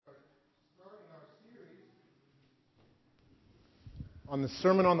on the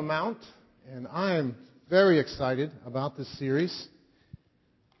Sermon on the Mount, and I am very excited about this series.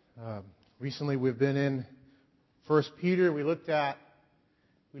 Recently, we've been in 1 Peter. We looked at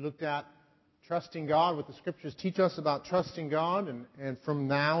trusting God, what the Scriptures teach us about trusting God, and from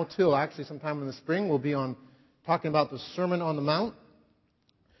now till actually sometime in the spring, we'll be on talking about the Sermon on the Mount.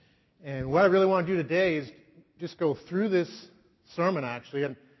 And what I really want to do today is just go through this sermon, actually,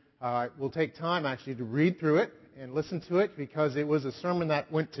 and we'll take time, actually, to read through it and listen to it, because it was a sermon that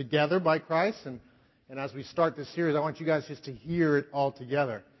went together by Christ. And as we start this series, I want you guys just to hear it all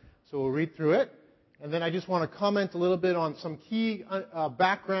together. So we'll read through it. And then I just want to comment a little bit on some key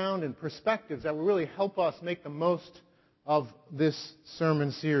background and perspectives that will really help us make the most of this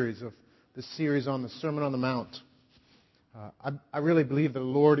sermon series, of this series on the Sermon on the Mount. I really believe that the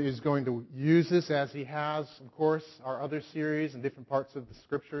Lord is going to use this, as He has, of course, our other series and different parts of the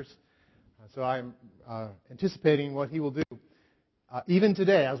Scriptures. So I'm anticipating what He will do even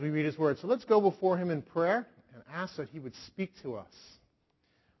today as we read His Word. So let's go before Him in prayer and ask that He would speak to us.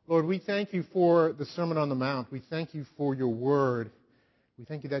 Lord, we thank You for the Sermon on the Mount. We thank You for Your Word. We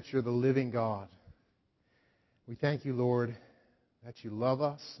thank You that You're the living God. We thank You, Lord, that You love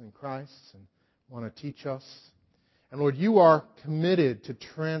us in Christ and want to teach us. And Lord, You are committed to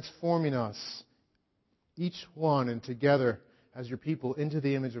transforming us, each one and together as Your people, into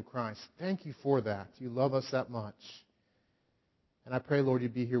the image of Christ. Thank You for that. You love us that much. And I pray, Lord,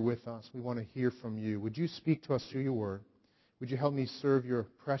 You'd be here with us. We want to hear from You. Would You speak to us through Your Word? Would You help me serve Your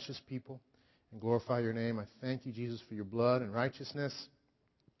precious people and glorify Your name? I thank You, Jesus, for Your blood and righteousness,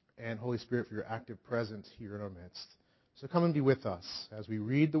 and Holy Spirit, for Your active presence here in our midst. So come and be with us as we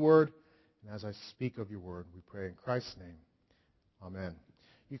read the Word and as I speak of Your Word. We pray in Christ's name. Amen.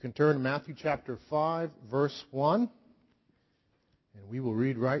 You can turn to Matthew chapter 5, verse 1. And we will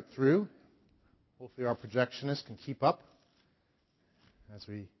read right through. Hopefully our projectionist can keep up as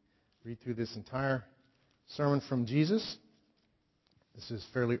we read through this entire sermon from Jesus. This is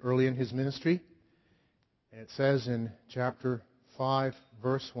fairly early in His ministry. And it says in chapter 5,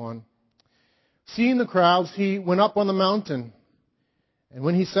 verse 1, "Seeing the crowds, He went up on the mountain. And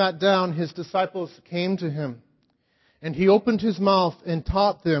when He sat down, His disciples came to Him. And He opened His mouth and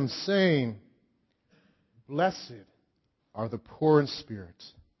taught them, saying, 'Blessed are the poor in spirit,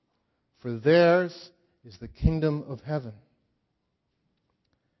 for theirs is the kingdom of heaven.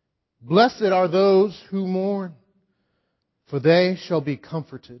 Blessed are those who mourn, for they shall be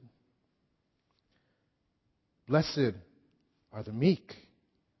comforted. Blessed are the meek,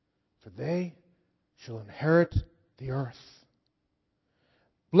 for they shall inherit the earth.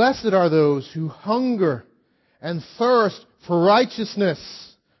 Blessed are those who hunger and thirst for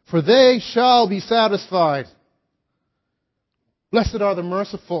righteousness, for they shall be satisfied. Blessed are the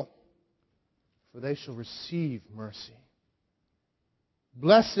merciful, for they shall receive mercy.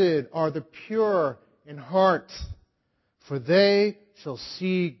 Blessed are the pure in heart, for they shall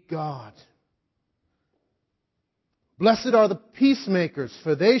see God. Blessed are the peacemakers,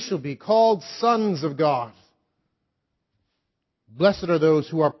 for they shall be called sons of God. Blessed are those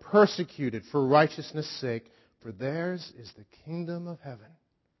who are persecuted for righteousness' sake, for theirs is the kingdom of heaven.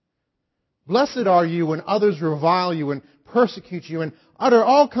 Blessed are you when others revile you and persecute you and utter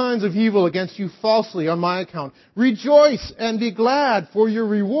all kinds of evil against you falsely on my account. Rejoice and be glad, for your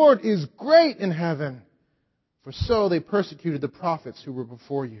reward is great in heaven. For so they persecuted the prophets who were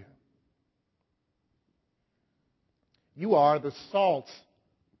before you. You are the salt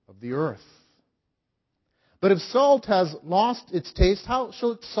of the earth. But if salt has lost its taste, how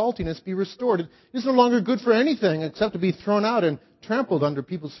shall its saltiness be restored? It is no longer good for anything except to be thrown out and trampled under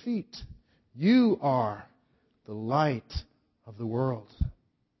people's feet. You are the light of the world.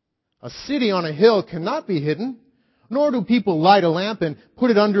 A city on a hill cannot be hidden, nor do people light a lamp and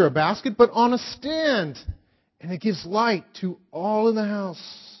put it under a basket, but on a stand, and it gives light to all in the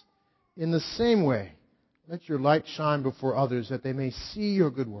house. In the same way, let your light shine before others, that they may see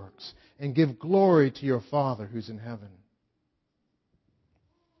your good works and give glory to your Father who's in heaven.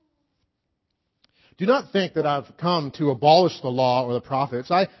 Do not think that I've come to abolish the law or the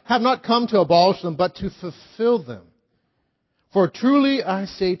prophets. I have not come to abolish them, but to fulfill them. For truly I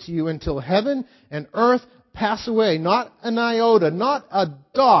say to you, until heaven and earth pass away, not an iota, not a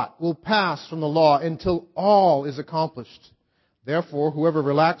dot will pass from the law until all is accomplished. Therefore, whoever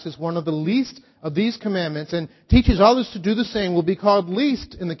relaxes one of the least of these commandments and teaches others to do the same will be called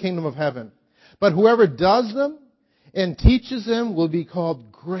least in the kingdom of heaven. But whoever does them and teaches them will be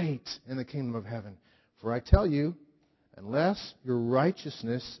called great in the kingdom of heaven. For I tell you, unless your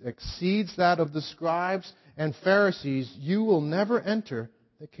righteousness exceeds that of the scribes and Pharisees, you will never enter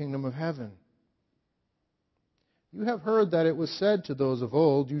the kingdom of heaven. You have heard that it was said to those of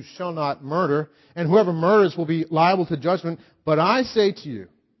old, you shall not murder, and whoever murders will be liable to judgment. But I say to you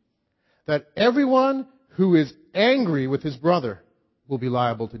that everyone who is angry with his brother will be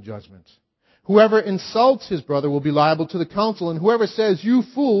liable to judgment. Whoever insults his brother will be liable to the council, and whoever says, you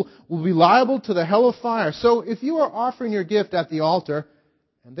fool, will be liable to the hell of fire. So if you are offering your gift at the altar,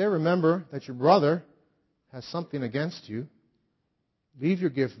 and there remember that your brother has something against you, leave your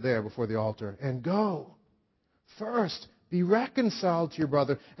gift there before the altar and go. First, be reconciled to your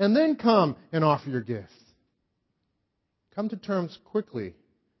brother, and then come and offer your gift. Come to terms quickly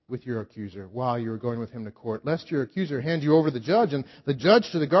with your accuser while you are going with him to court, lest your accuser hand you over to the judge, and the judge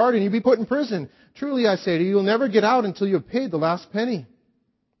to the guard, and you be put in prison. Truly, I say to you, you'll never get out until you have paid the last penny.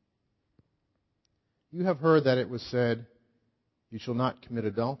 You have heard that it was said, you shall not commit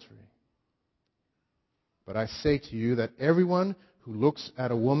adultery. But I say to you that everyone who looks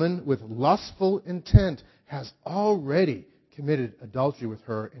at a woman with lustful intent has already committed adultery with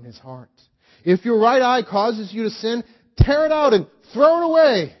her in his heart. If your right eye causes you to sin, tear it out and throw it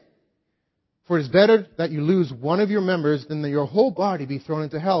away. For it is better that you lose one of your members than that your whole body be thrown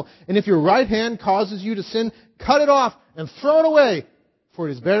into hell. And if your right hand causes you to sin, cut it off and throw it away. For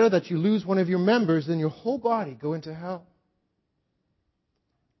it is better that you lose one of your members than your whole body go into hell.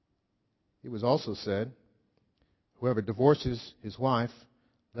 It was also said, whoever divorces his wife,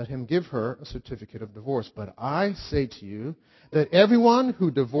 let him give her a certificate of divorce. But I say to you that everyone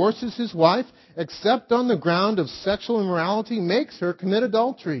who divorces his wife, except on the ground of sexual immorality, makes her commit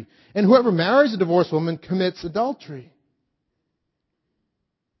adultery. And whoever marries a divorced woman commits adultery.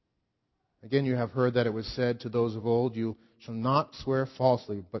 Again, you have heard that it was said to those of old, you shall not swear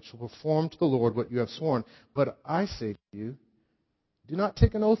falsely, but shall perform to the Lord what you have sworn. But I say to you, do not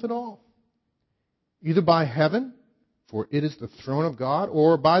take an oath at all, either by heaven, for it is the throne of God,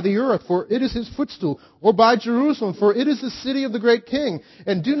 or by the earth, for it is his footstool, or by Jerusalem, for it is the city of the great king.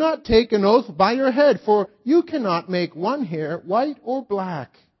 And do not take an oath by your head, for you cannot make one hair white or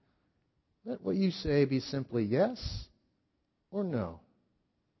black. Let what you say be simply yes or no.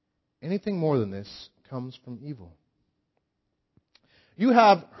 Anything more than this comes from evil. You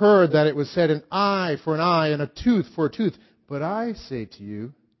have heard that it was said, an eye for an eye and a tooth for a tooth. But I say to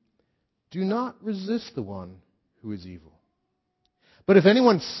you, do not resist the one who is evil. But if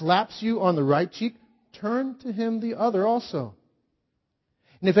anyone slaps you on the right cheek, turn to him the other also.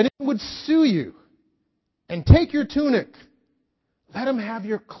 And if anyone would sue you and take your tunic, let him have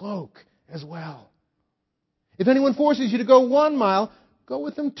your cloak as well. If anyone forces you to go 1 mile, go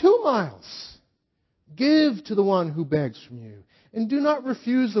with him 2 miles. Give to the one who begs from you, and do not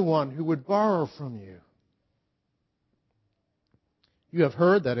refuse the one who would borrow from you. You have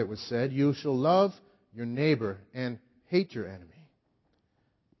heard that it was said, you shall love your neighbor and hate your enemy.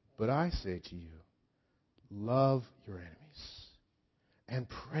 But I say to you, love your enemies and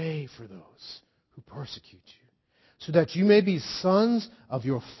pray for those who persecute you, so that you may be sons of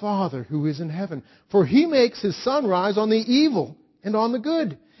your Father who is in heaven. For he makes his sun rise on the evil and on the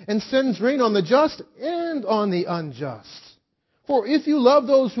good, and sends rain on the just and on the unjust. For if you love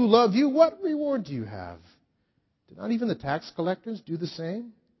those who love you, what reward do you have? Do not even the tax collectors do the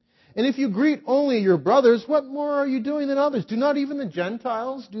same? And if you greet only your brothers, what more are you doing than others? Do not even the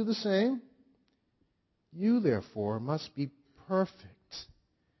Gentiles do the same? You, therefore, must be perfect,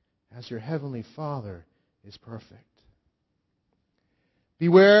 as your heavenly Father is perfect.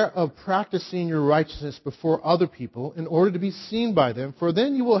 Beware of practicing your righteousness before other people in order to be seen by them, for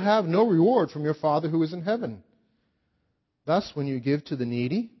then you will have no reward from your Father who is in heaven. Thus, when you give to the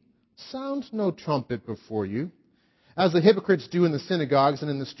needy, sound no trumpet before you, as the hypocrites do in the synagogues and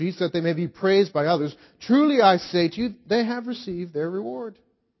in the streets, that they may be praised by others. Truly I say to you, they have received their reward.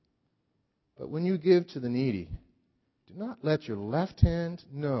 But when you give to the needy, do not let your left hand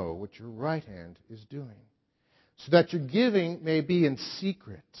know what your right hand is doing, so that your giving may be in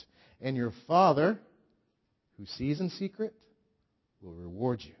secret, and your Father, who sees in secret, will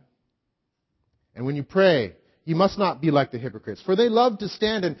reward you. And when you pray, you must not be like the hypocrites, for they love to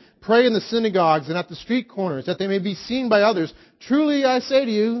stand and pray in the synagogues and at the street corners, that they may be seen by others. Truly, I say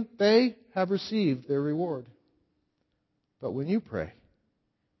to you, they have received their reward. But when you pray,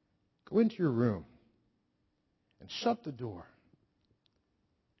 go into your room and shut the door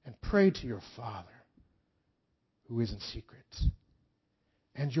and pray to your Father who is in secret.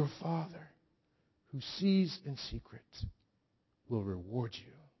 And your Father who sees in secret will reward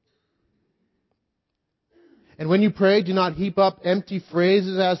you. And when you pray, do not heap up empty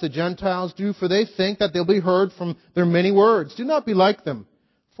phrases as the Gentiles do, for they think that they'll be heard from their many words. Do not be like them,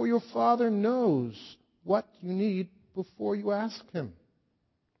 for your Father knows what you need before you ask Him.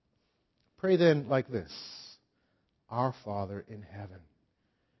 Pray then like this: Our Father in heaven,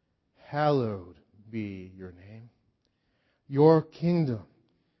 hallowed be your name. Your kingdom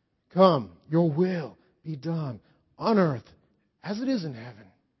come, your will be done on earth as it is in heaven.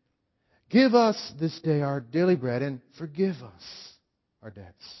 Give us this day our daily bread, and forgive us our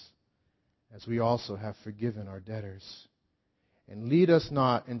debts, as we also have forgiven our debtors. And lead us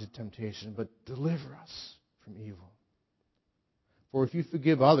not into temptation, but deliver us from evil. For if you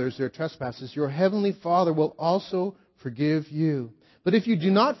forgive others their trespasses, your heavenly Father will also forgive you. But if you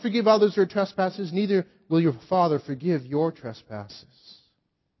do not forgive others their trespasses, neither will your Father forgive your trespasses.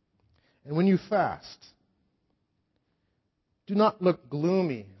 And when you fast, do not look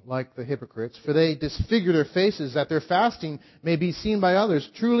gloomy like the hypocrites, for they disfigure their faces, that their fasting may be seen by others.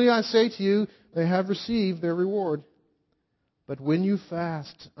 Truly I say to you, they have received their reward. But when you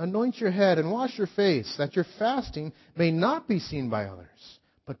fast, anoint your head and wash your face, that your fasting may not be seen by others,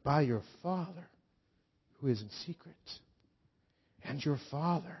 but by your Father who is in secret. And your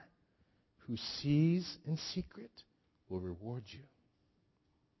Father who sees in secret will reward you.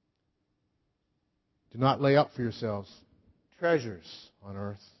 Do not lay up for yourselves treasures on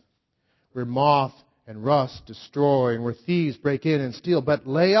earth, where moth and rust destroy, and where thieves break in and steal. But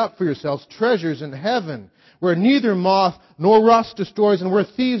lay up for yourselves treasures in heaven, where neither moth nor rust destroys, and where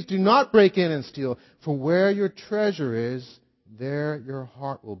thieves do not break in and steal. For where your treasure is, there your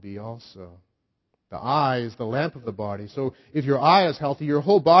heart will be also. The eye is the lamp of the body. So if your eye is healthy, your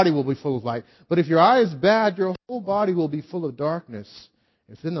whole body will be full of light. But if your eye is bad, your whole body will be full of darkness.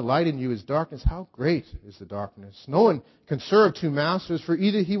 If then the light in you is darkness, how great is the darkness? No one can serve two masters, for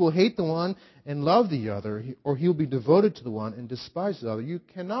either he will hate the one and love the other, or he will be devoted to the one and despise the other. You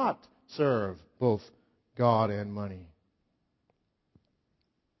cannot serve both God and money.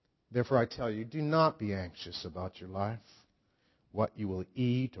 Therefore I tell you, do not be anxious about your life, what you will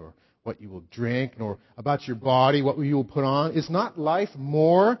eat or what you will drink, nor about your body, what you will put on. Is not life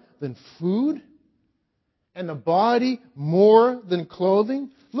more than food, and the body more than clothing?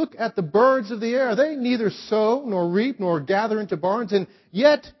 Look at the birds of the air. They neither sow nor reap nor gather into barns, and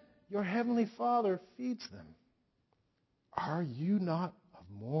yet your heavenly Father feeds them. Are you not of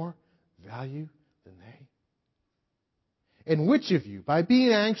more value than they? And which of you, by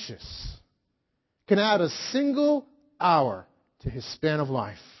being anxious, can add a single hour to his span of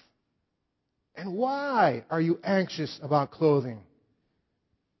life? And why are you anxious about clothing?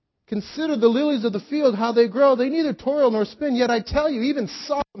 Consider the lilies of the field, how they grow. They neither toil nor spin. Yet I tell you, even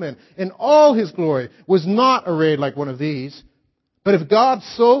Solomon in all his glory was not arrayed like one of these. But if God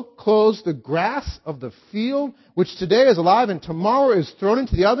so clothes the grass of the field, which today is alive and tomorrow is thrown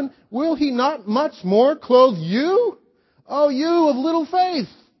into the oven, will he not much more clothe you? O you of little faith!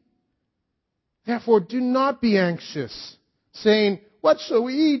 Therefore do not be anxious, saying, what shall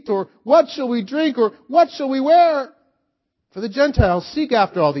we eat? Or what shall we drink? Or what shall we wear? For the Gentiles seek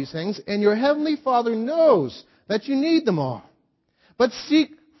after all these things, and your heavenly Father knows that you need them all. But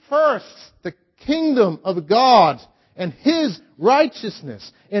seek first the kingdom of God and His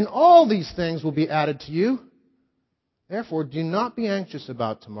righteousness, and all these things will be added to you. Therefore, do not be anxious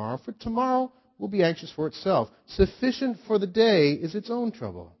about tomorrow, for tomorrow will be anxious for itself. Sufficient for the day is its own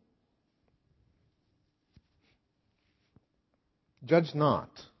trouble. Judge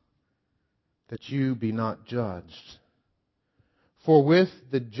not, that you be not judged. For with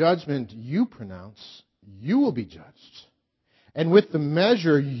the judgment you pronounce, you will be judged. And with the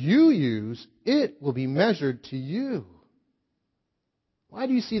measure you use, it will be measured to you. Why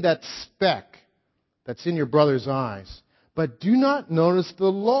do you see that speck that's in your brother's eyes, but do not notice the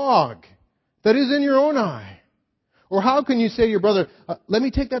log that is in your own eye? Or how can you say to your brother, let me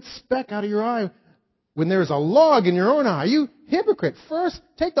take that speck out of your eye, when there's a log in your own eye? You hypocrite, first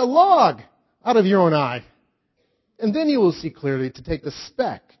take the log out of your own eye, and then you will see clearly to take the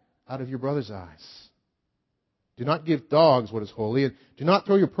speck out of your brother's eyes. Do not give dogs what is holy, and do not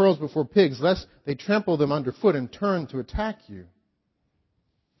throw your pearls before pigs, lest they trample them underfoot and turn to attack you.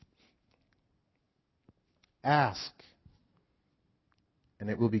 Ask, and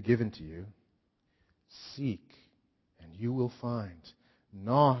it will be given to you. Seek, and you will find.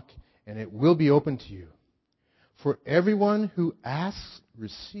 Knock, and it will be opened to you. For everyone who asks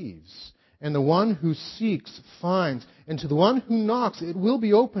receives, and the one who seeks finds, and to the one who knocks it will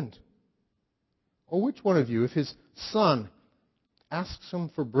be opened. Or which one of you, if his son asks him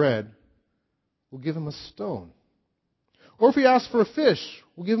for bread, will give him a stone? Or if he asks for a fish,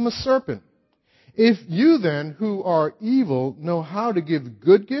 will give him a serpent? If you then, who are evil, know how to give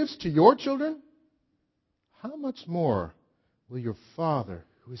good gifts to your children, how much more will your Father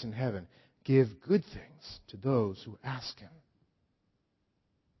who is in heaven give good things to those who ask Him?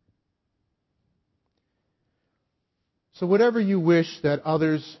 So whatever you wish that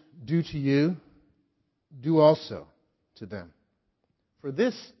others do to you, do also to them. For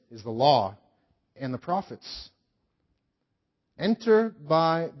this is the law and the prophets. Enter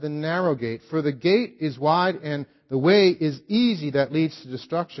by the narrow gate, for the gate is wide and the way is easy that leads to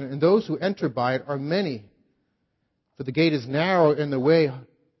destruction, and those who enter by it are many. For the gate is narrow and the way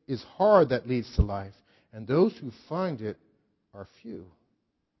is hard that leads to life, and those who find it are few.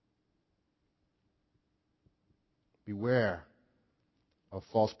 Beware of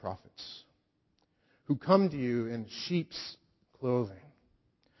false prophets who come to you in sheep's clothing,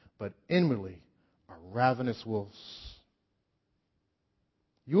 but inwardly are ravenous wolves.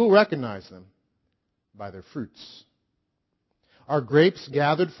 You will recognize them by their fruits. Are grapes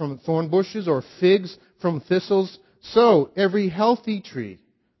gathered from thorn bushes or figs from thistles? So every healthy tree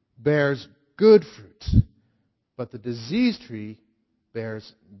bears good fruit, but the diseased tree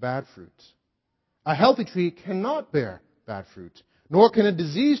bears bad fruit. A healthy tree cannot bear bad fruit, nor can a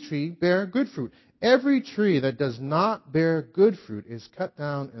diseased tree bear good fruit. Every tree that does not bear good fruit is cut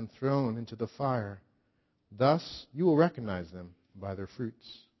down and thrown into the fire. Thus you will recognize them by their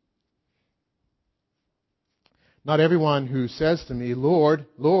fruits. Not everyone who says to me, Lord,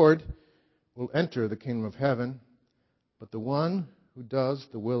 Lord, will enter the kingdom of heaven, but the one who does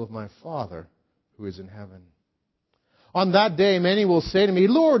the will of my Father who is in heaven. On that day, many will say to me,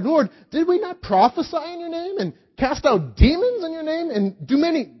 Lord, Lord, did we not prophesy in your name and cast out demons in your name and do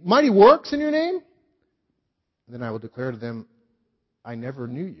many mighty works in your name? And then I will declare to them, I never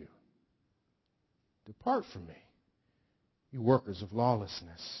knew you. Depart from me, you workers of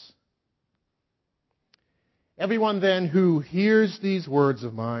lawlessness. Everyone then who hears these words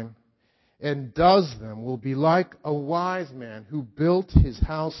of mine and does them will be like a wise man who built his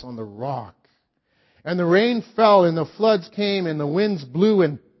house on the rock. And the rain fell, and the floods came, and the winds blew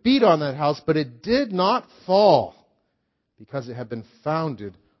and beat on that house, but it did not fall, because it had been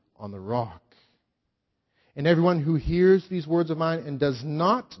founded on the rock. And everyone who hears these words of mine and does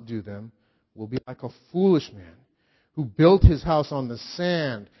not do them will be like a foolish man who built his house on the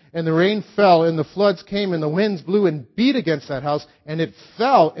sand. And the rain fell, and the floods came, and the winds blew and beat against that house, and it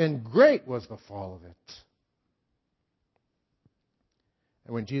fell, and great was the fall of it.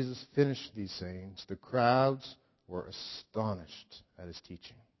 And when Jesus finished these sayings, the crowds were astonished at his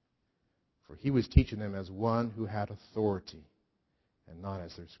teaching. For he was teaching them as one who had authority, and not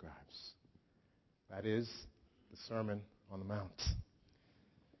as their scribes. That is the Sermon on the Mount.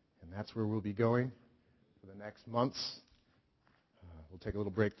 And that's where we'll be going for the next months. We'll take a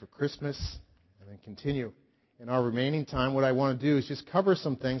little break for Christmas and then continue. In our remaining time, what I want to do is just cover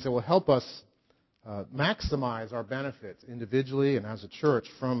some things that will help us maximize our benefits individually and as a church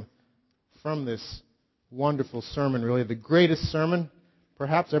from this wonderful sermon, really the greatest sermon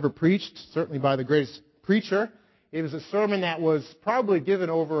perhaps ever preached, certainly by the greatest preacher. It was a sermon that was probably given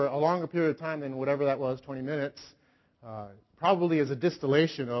over a longer period of time than whatever that was, 20 minutes, probably as a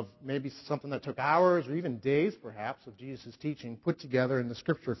distillation of maybe something that took hours or even days perhaps of Jesus' teaching put together in the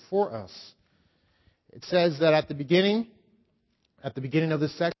Scripture for us. It says that at the beginning of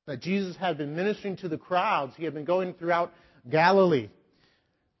this section, that Jesus had been ministering to the crowds. He had been going throughout Galilee.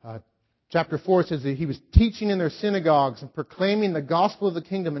 Chapter 4 says that he was teaching in their synagogues and proclaiming the gospel of the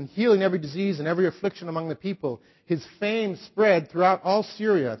kingdom and healing every disease and every affliction among the people. His fame spread throughout all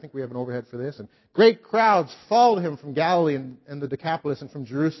Syria. I think we have an overhead for this. And great crowds followed him from Galilee and the Decapolis and from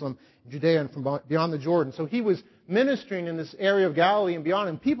Jerusalem, Judea, and from beyond the Jordan. So he was ministering in this area of Galilee and beyond,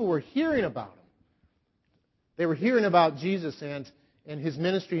 and people were hearing about him. They were hearing about Jesus and his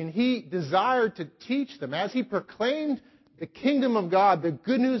ministry, and he desired to teach them. As he proclaimed the kingdom of God, the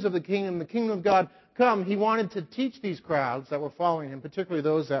good news of the kingdom of God come, he wanted to teach these crowds that were following him, particularly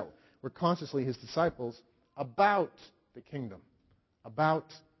those that were consciously his disciples, about the kingdom, about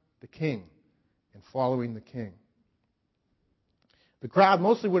the king, and following the king. The crowd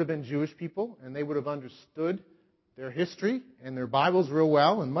mostly would have been Jewish people, and they would have understood their history and their Bibles real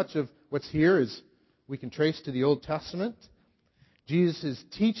well, and much of what's here is we can trace to the Old Testament. Jesus is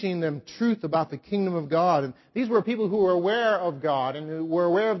teaching them truth about the kingdom of God. And these were people who were aware of God and who were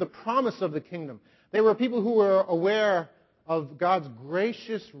aware of the promise of the kingdom. They were people who were aware of God's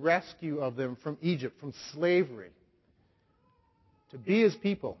gracious rescue of them from Egypt, from slavery, to be his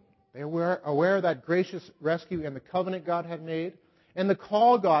people. They were aware of that gracious rescue and the covenant God had made and the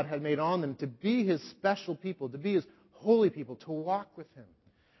call God had made on them to be his special people, to be his holy people, to walk with him.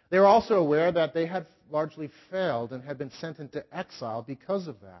 They were also aware that they had largely failed and had been sent into exile because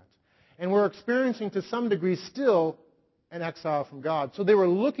of that. And were experiencing to some degree still an exile from God. So they were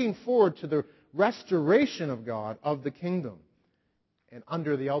looking forward to the restoration of God, of the kingdom, and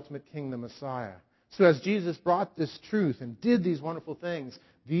under the ultimate king, the Messiah. So as Jesus brought this truth and did these wonderful things,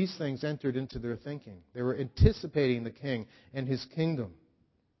 these things entered into their thinking. They were anticipating the King and His kingdom.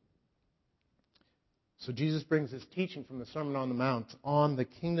 So Jesus brings His teaching from the Sermon on the Mount on the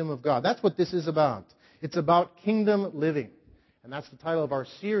kingdom of God. That's what this is about. It's about kingdom living. And that's the title of our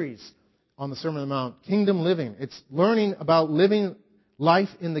series on the Sermon on the Mount, Kingdom Living. It's learning about living life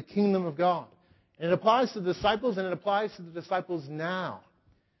in the kingdom of God. And it applies to the disciples, and it applies to the disciples now.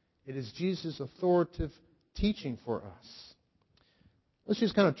 It is Jesus' authoritative teaching for us. Let's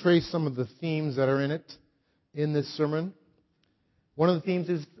just kind of trace some of the themes that are in it, in this sermon. One of the themes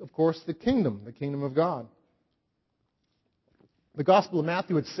is, of course, the kingdom of God. The Gospel of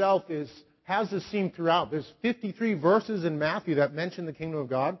Matthew itself has this theme throughout. There's 53 verses in Matthew that mention the kingdom of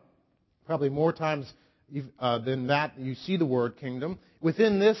God. Probably more times than that you see the word kingdom.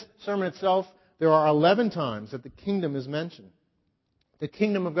 Within this sermon itself, there are 11 times that the kingdom is mentioned. The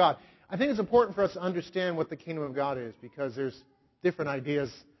kingdom of God. I think it's important for us to understand what the kingdom of God is, because there's different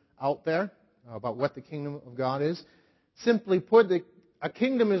ideas out there about what the kingdom of God is. Simply put, a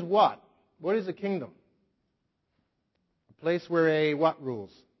kingdom is what? What is a kingdom? A place where a what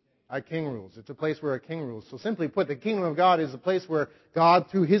rules? A king rules. It's a place where a king rules. So simply put, the kingdom of God is a place where God,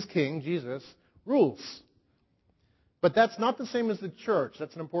 through His king, Jesus, rules. But that's not the same as the church.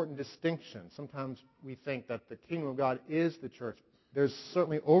 That's an important distinction. Sometimes we think that the kingdom of God is the church. There's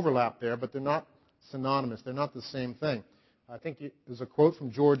certainly overlap there, but they're not synonymous. They're not the same thing. I think there's a quote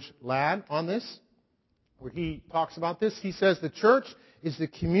from George Ladd on this, where he talks about this. He says, the church is the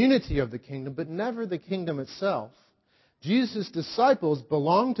community of the kingdom, but never the kingdom itself. Jesus' disciples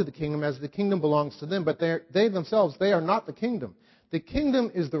belong to the kingdom as the kingdom belongs to them, but they themselves, they are not the kingdom. The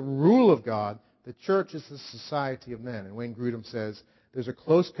kingdom is the rule of God. The church is the society of men. And Wayne Grudem says, there's a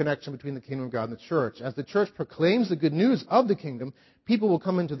close connection between the kingdom of God and the church. As the church proclaims the good news of the kingdom, people will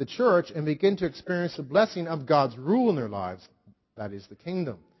come into the church and begin to experience the blessing of God's rule in their lives. That is the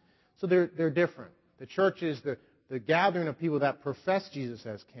kingdom. So they're different. The church is the gathering of people that profess Jesus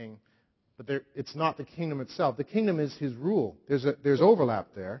as king, but it's not the kingdom itself. The kingdom is His rule. There's overlap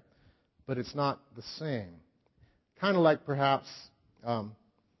there, but it's not the same. Kind of like perhaps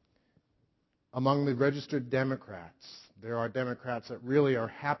among the registered Democrats. There are Democrats that really are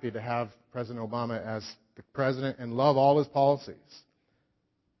happy to have President Obama as the president and love all his policies.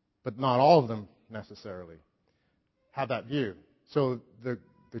 But not all of them necessarily have that view. So the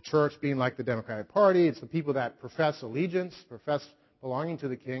church being like the Democratic Party, it's the people that profess allegiance, profess belonging to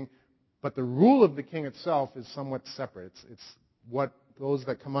the king, but the rule of the king itself is somewhat separate. It's what those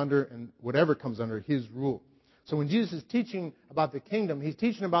that come under and whatever comes under His rule. So when Jesus is teaching about the kingdom, He's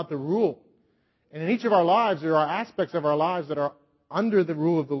teaching about the rule. And in each of our lives, there are aspects of our lives that are under the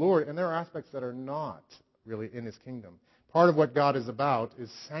rule of the Lord, and there are aspects that are not really in His kingdom. Part of what God is about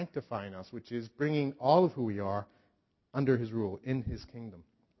is sanctifying us, which is bringing all of who we are under His rule, in His kingdom.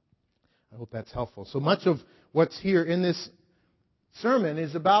 I hope that's helpful. So much of what's here in this sermon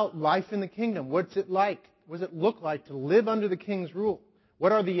is about life in the kingdom. What's it like? What does it look like to live under the king's rule?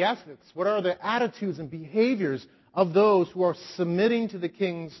 What are the ethics? What are the attitudes and behaviors of those who are submitting to the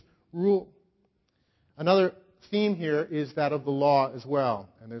king's rule? Another theme here is that of the law as well.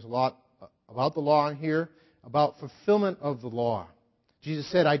 And there's a lot about the law in here, about fulfillment of the law.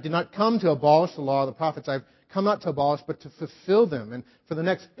 Jesus said, I did not come to abolish the law of the prophets. I've come not to abolish, but to fulfill them. And for the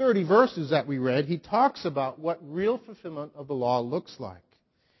next 30 verses that we read, He talks about what real fulfillment of the law looks like.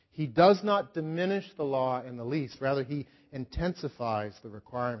 He does not diminish the law in the least. Rather, He intensifies the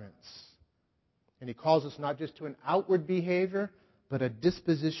requirements. And He calls us not just to an outward behavior, but a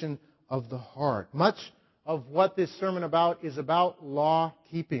disposition of the heart. Much of what this sermon about is about law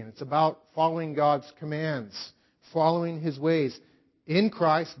keeping. It's about following God's commands, following His ways in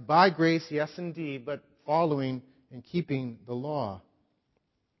Christ, by grace, yes indeed, but following and keeping the law.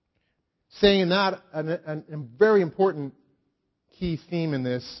 Saying that, a very important key theme in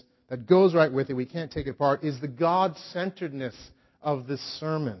this that goes right with it, we can't take it apart, is the God-centeredness of this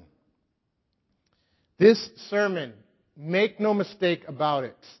sermon. This sermon, make no mistake about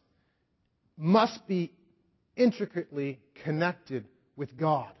it, must be intricately connected with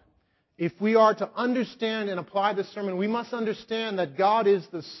God. If we are to understand and apply this sermon, we must understand that God is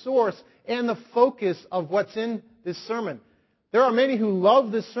the source and the focus of what's in this sermon. There are many who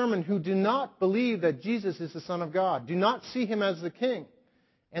love this sermon who do not believe that Jesus is the Son of God, do not see Him as the King.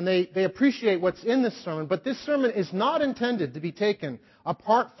 And they appreciate what's in this sermon, but this sermon is not intended to be taken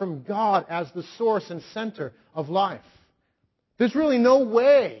apart from God as the source and center of life. There's really no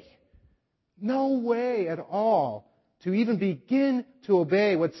way at all to even begin to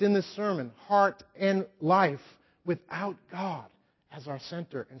obey what's in this sermon, heart and life, without God as our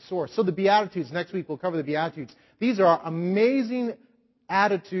center and source. So the Beatitudes, next week we'll cover the Beatitudes. These are amazing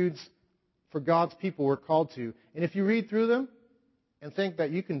attitudes for God's people we're called to. And if you read through them and think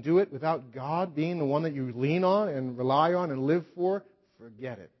that you can do it without God being the one that you lean on and rely on and live for,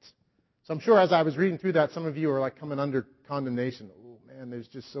 forget it. So I'm sure as I was reading through that, some of you are like coming under condemnation. Oh man, there's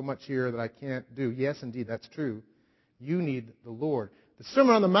just so much here that I can't do. Yes, indeed, that's true. You need the Lord. The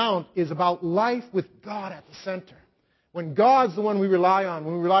Sermon on the Mount is about life with God at the center. When God's the one we rely on,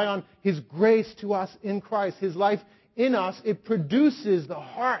 when we rely on His grace to us in Christ, His life in us, it produces the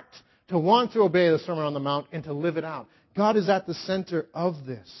heart to want to obey the Sermon on the Mount and to live it out. God is at the center of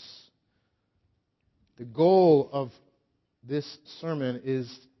this. The goal of this sermon is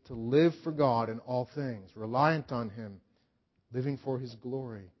to live for God in all things, reliant on Him, living for His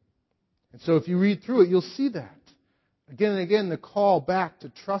glory. And so if you read through it, you'll see that. Again and again, the call back to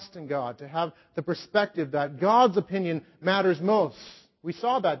trust in God, to have the perspective that God's opinion matters most. We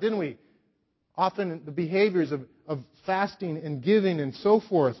saw that, didn't we? Often the behaviors of fasting and giving and so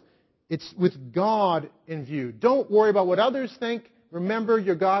forth, it's with God in view. Don't worry about what others think. Remember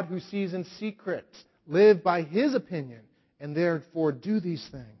your God who sees in secret. Live by His opinion and therefore do these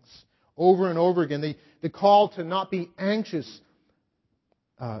things over and over again. The call to not be anxious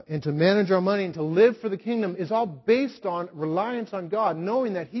and to manage our money and to live for the kingdom is all based on reliance on God,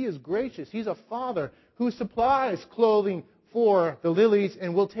 knowing that He is gracious. He's a Father who supplies clothing for the lilies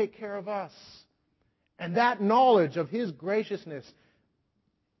and will take care of us. And that knowledge of His graciousness,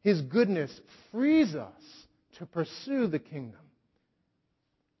 His goodness, frees us to pursue the kingdom,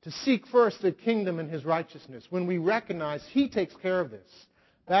 to seek first the kingdom and His righteousness. When we recognize He takes care of this,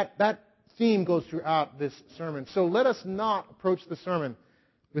 that theme goes throughout this sermon. So let us not approach the sermon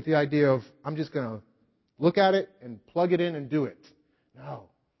with the idea of, I'm just going to look at it and plug it in and do it. No.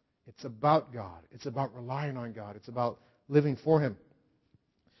 It's about God. It's about relying on God. It's about living for Him.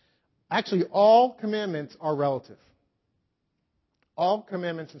 Actually, all commandments are relative. All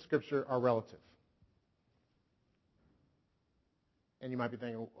commandments in Scripture are relative. And you might be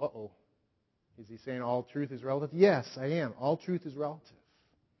thinking, uh-oh, is he saying all truth is relative? Yes, I am. All truth is relative.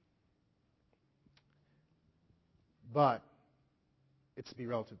 But it's to be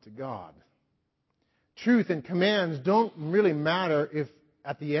relative to God. Truth and commands don't really matter if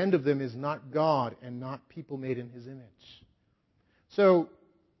at the end of them is not God and not people made in His image. So,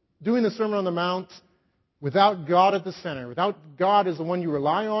 doing the Sermon on the Mount without God at the center, without God as the one you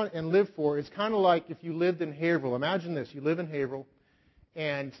rely on and live for, it's kind of like if you lived in Haverhill. Imagine this. You live in Haverhill,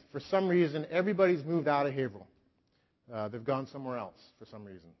 and for some reason, everybody's moved out of Haverhill. They've gone somewhere else for some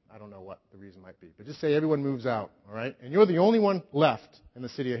reason. I don't know what the reason might be. But just say everyone moves out, all right? And you're the only one left in the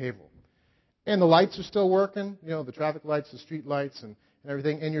city of Haverhill. And the lights are still working, the traffic lights, the street lights, and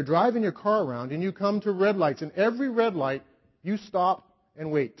everything. And you're driving your car around, and you come to red lights. And every red light, you stop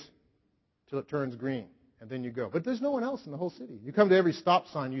and wait till it turns green. And then you go. But there's no one else in the whole city. You come to every stop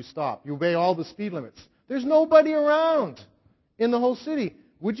sign, you stop. You obey all the speed limits. There's nobody around in the whole city.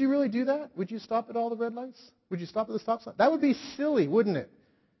 Would you really do that? Would you stop at all the red lights? Would you stop at the stop sign? That would be silly, wouldn't it?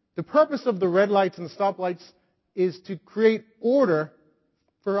 The purpose of the red lights and the stop lights is to create order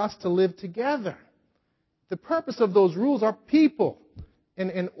for us to live together. The purpose of those rules are people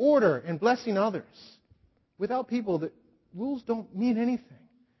and order and blessing others. Without people, the rules don't mean anything.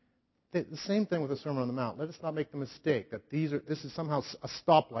 The same thing with the Sermon on the Mount. Let us not make the mistake that this is somehow a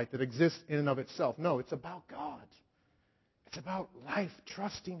stoplight that exists in and of itself. No, it's about God. It's about life,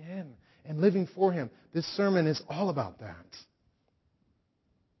 trusting Him and living for Him. This sermon is all about that.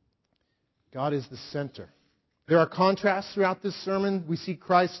 God is the center. There are contrasts throughout this sermon. We see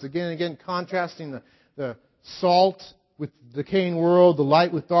Christ again and again contrasting the salt with the decaying world, the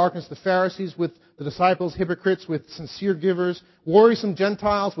light with darkness, the Pharisees with the disciples, hypocrites with sincere givers, worrisome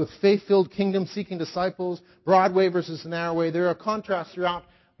Gentiles with faith-filled kingdom-seeking disciples, broad way versus narrow way. There are contrasts throughout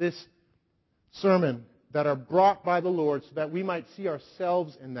this sermon that are brought by the Lord so that we might see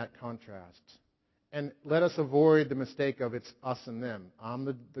ourselves in that contrast. And let us avoid the mistake of it's us and them. I'm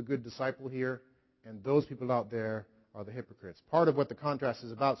the good disciple here, and those people out there are the hypocrites. Part of what the contrast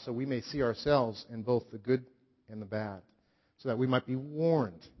is about, so we may see ourselves in both the good and the bad, so that we might be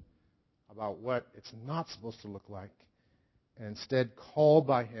warned about what it's not supposed to look like, and instead called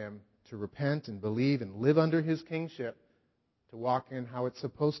by Him to repent and believe and live under His kingship, to walk in how it's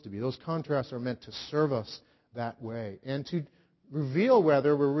supposed to be. Those contrasts are meant to serve us that way and to reveal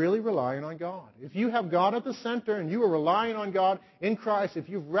whether we're really relying on God. If you have God at the center and you are relying on God in Christ, if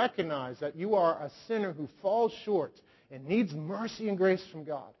you've recognized that you are a sinner who falls short and needs mercy and grace from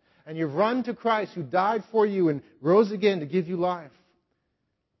God, and you've run to Christ who died for you and rose again to give you life,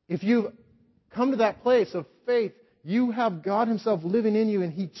 if you've come to that place of faith you have God himself living in you,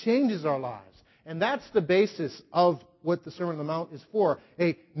 and he changes our lives. And that's the basis of what the Sermon on the Mount is for.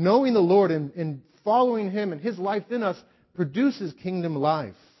 Knowing the Lord and following him and his life in us produces kingdom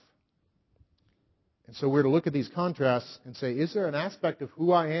life. And so we're to look at these contrasts and say, is there an aspect of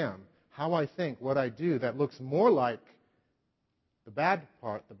who I am, how I think, what I do, that looks more like the bad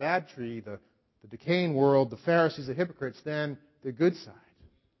part, the bad tree, the decaying world, the Pharisees, the hypocrites, than the good side?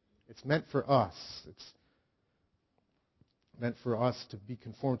 It's meant for us. It's meant for us to be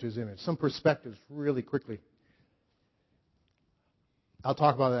conformed to his image. Some perspectives really quickly. I'll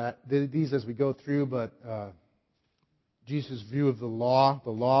talk about these as we go through, but Jesus' view of the law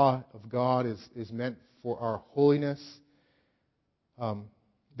of God is meant for our holiness.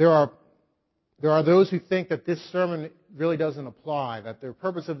 There are those who think that this sermon really doesn't apply, that the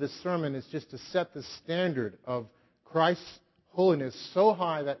purpose of this sermon is just to set the standard of Christ's holiness so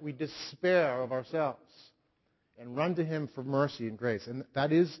high that we despair of ourselves and run to him for mercy and grace. And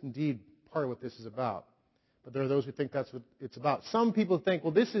that is indeed part of what this is about. But there are those who think that's what it's about. Some people think,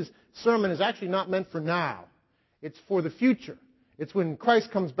 well, this sermon is actually not meant for now. It's for the future. It's when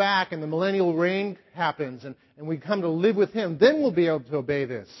Christ comes back and the millennial reign happens and we come to live with him. Then we'll be able to obey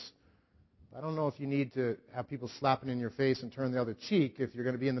this. I don't know if you need to have people slapping in your face and turn the other cheek if you're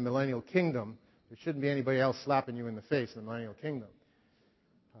going to be in the millennial kingdom. There shouldn't be anybody else slapping you in the face in the millennial kingdom.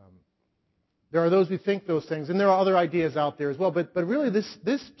 There are those who think those things, and there are other ideas out there as well. But really,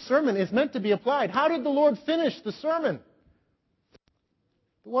 this sermon is meant to be applied. How did the Lord finish the sermon?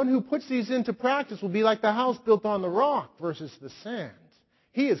 The one who puts these into practice will be like the house built on the rock versus the sand.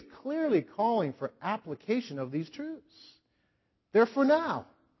 He is clearly calling for application of these truths. They're for now.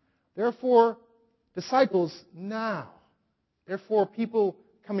 They're for disciples now. They're for people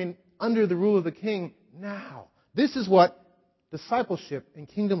coming under the rule of the King now. This is what discipleship and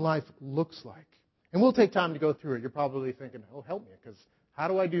kingdom life looks like. And we'll take time to go through it. You're probably thinking, oh, help me, because how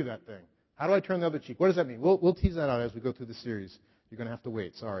do I do that thing? How do I turn the other cheek? What does that mean? We'll tease that out as we go through the series. You're going to have to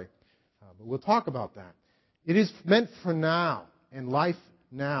wait, sorry. But we'll talk about that. It is meant for now and life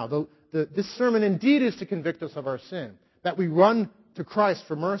now. This sermon indeed is to convict us of our sin, that we run to Christ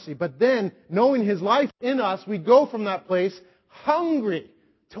for mercy. But then, knowing his life in us, we go from that place hungry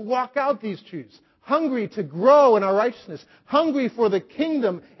to walk out these truths, hungry to grow in our righteousness, hungry for the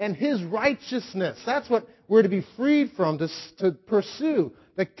kingdom and his righteousness. That's what we're to be freed from, to pursue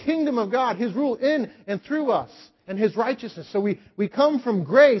the kingdom of God, his rule in and through us, and his righteousness. So we come from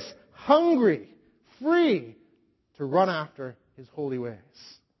grace hungry, free to run after his holy ways.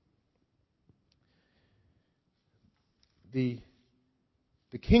 The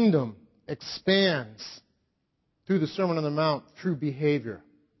kingdom expands through the Sermon on the Mount through behavior.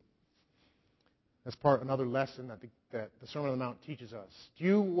 That's another lesson that the Sermon on the Mount teaches us. Do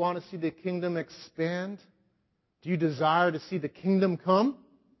you want to see the kingdom expand? Do you desire to see the kingdom come?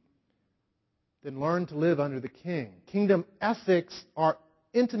 Then learn to live under the King. Kingdom ethics are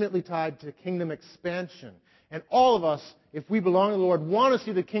intimately tied to kingdom expansion. And all of us, if we belong to the Lord, want to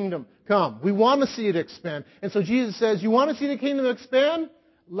see the kingdom come. We want to see it expand. And so Jesus says, you want to see the kingdom expand?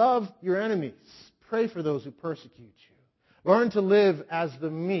 Love your enemies. Pray for those who persecute you. Learn to live as the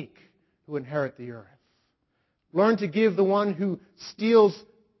meek who inherit the earth. Learn to give the one who steals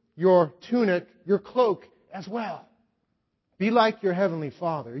your tunic, your cloak as well. Be like your heavenly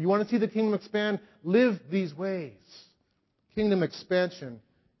Father. You want to see the kingdom expand? Live these ways. Kingdom expansion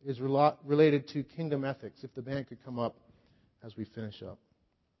is related to kingdom ethics. If the band could come up as we finish up.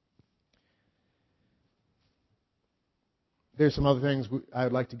 There's some other things I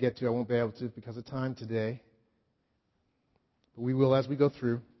would like to get to. I won't be able to because of time today. But we will as we go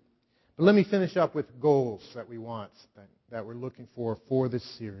through. But let me finish up with goals that we want, that we're looking for this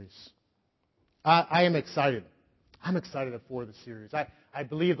series. I am excited. I'm excited for the series. I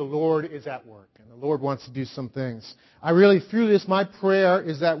believe the Lord is at work, and the Lord wants to do some things. Through this, my prayer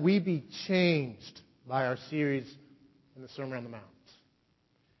is that we be changed by our series in the Sermon on the Mount.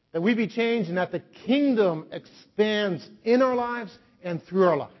 That we be changed and that the kingdom expands in our lives and through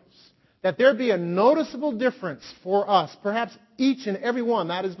our lives. That there be a noticeable difference for us, perhaps each and every one,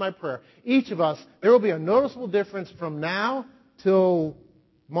 that is my prayer. Each of us, there will be a noticeable difference from now till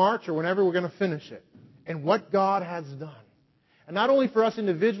March or whenever we're going to finish it. And what God has done. And not only for us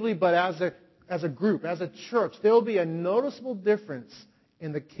individually, but as a group, as a church, there will be a noticeable difference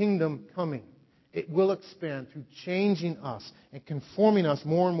in the kingdom coming. It will expand through changing us and conforming us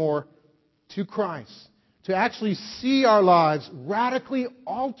more and more to Christ. To actually see our lives radically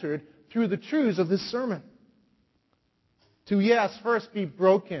altered through the truths of this sermon. To, yes, first be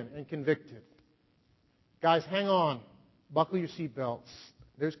broken and convicted. Guys, hang on. Buckle your seatbelts.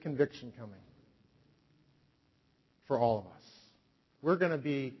 There's conviction coming. for all of us. We're going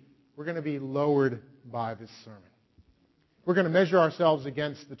to be lowered by this sermon. We're going to measure ourselves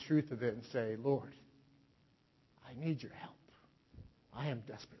against the truth of it and say, Lord, I need your help. I am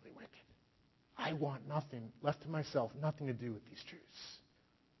desperately wicked. I want nothing left to myself, nothing to do with these truths.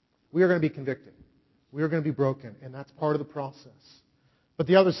 We are going to be convicted. We are going to be broken, and that's part of the process. But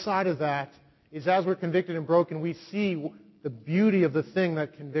the other side of that is as we're convicted and broken, we see the beauty of the thing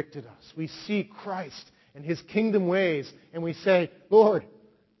that convicted us. We see Christ and His kingdom ways, and we say, Lord,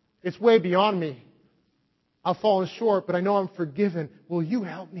 it's way beyond me. I've fallen short, but I know I'm forgiven. Will you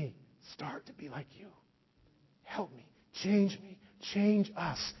help me start to be like you? Help me. Change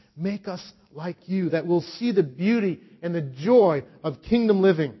us. Make us like you, that we'll see the beauty and the joy of kingdom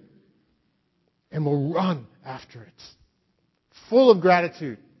living, and we'll run after it. Full of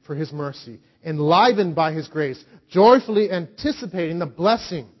gratitude for His mercy, enlivened by His grace, joyfully anticipating the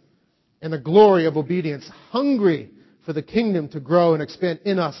blessing and the glory of obedience, hungry for the kingdom to grow and expand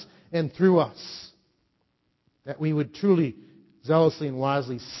in us and through us. That we would truly, zealously and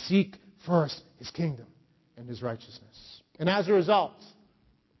wisely seek first His kingdom and His righteousness. And as a result,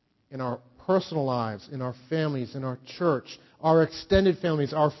 in our personal lives, in our families, in our church, our extended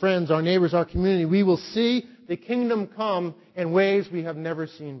families, our friends, our neighbors, our community, we will see the kingdom come in ways we have never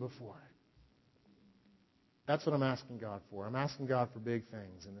seen before. That's what I'm asking God for. I'm asking God for big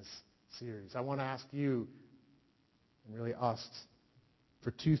things in this series. I want to ask you, and really us,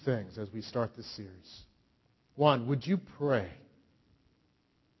 for two things as we start this series. One, would you pray?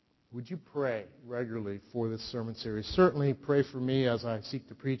 Would you pray regularly for this sermon series? Certainly pray for me as I seek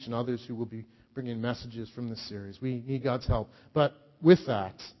to preach and others who will be bringing messages from this series. We need God's help. But with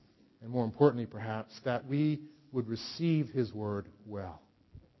that, and more importantly perhaps, that we would receive His word well.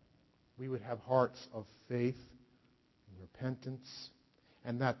 We would have hearts of faith and repentance,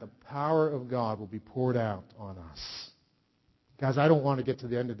 and that the power of God will be poured out on us. Guys, I don't want to get to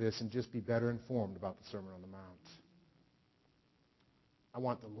the end of this and just be better informed about the Sermon on the Mount. I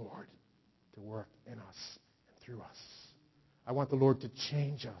want the Lord to work in us and through us. I want the Lord to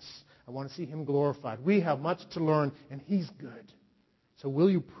change us. I want to see Him glorified. We have much to learn, and He's good. So will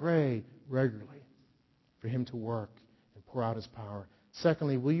you pray regularly for Him to work and pour out His power?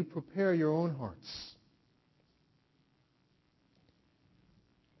 Secondly, will you prepare your own hearts?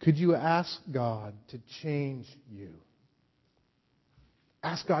 Could you ask God to change you?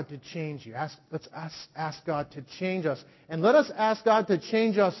 Ask God to change you. Let's ask God to change us. And let us ask God to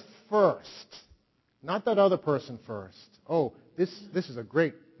change us first. Not that other person first. Oh, this is a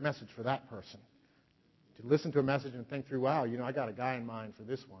great message for that person. To listen to a message and think through, wow, I got a guy in mind for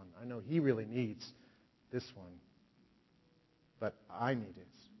this one. I know he really needs this one. But I need it.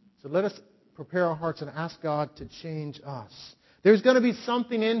 So let us prepare our hearts and ask God to change us. There's going to be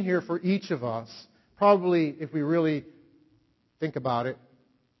something in here for each of us. Probably, if we really think about it,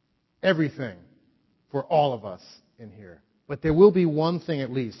 everything for all of us in here. But there will be one thing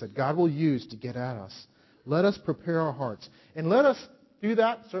at least that God will use to get at us. Let us prepare our hearts. And let us do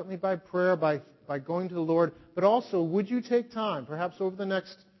that certainly by prayer, by going to the Lord. But also, would you take time, perhaps over the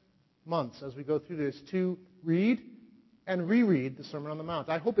next months as we go through this, to read and reread the Sermon on the Mount?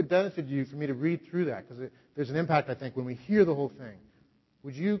 I hope it benefited you for me to read through that, because there's an impact, I think, when we hear the whole thing.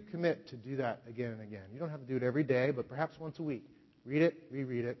 Would you commit to do that again and again? You don't have to do it every day, but perhaps once a week. Read it,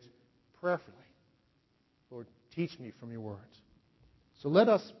 reread it, prayerfully. Lord, teach me from your words. So let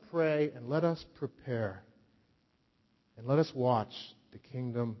us pray and let us prepare. And let us watch the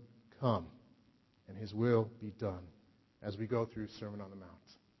kingdom come and His will be done as we go through Sermon on the Mount.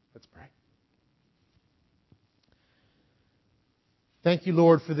 Let's pray. Thank you,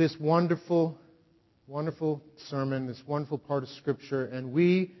 Lord, for this wonderful, wonderful sermon, this wonderful part of Scripture. And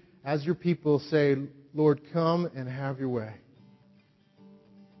we, as your people, say, Lord, come and have your way.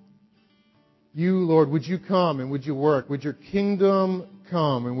 You, Lord, would you come and would you work? Would your kingdom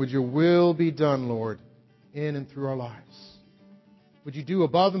come and would your will be done, Lord, in and through our lives? Would you do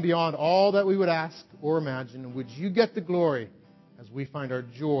above and beyond all that we would ask or imagine? And would you get the glory as we find our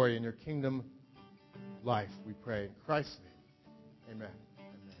joy in your kingdom life, we pray. In Christ's name, amen.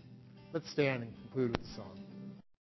 Amen. Let's stand and conclude with the song.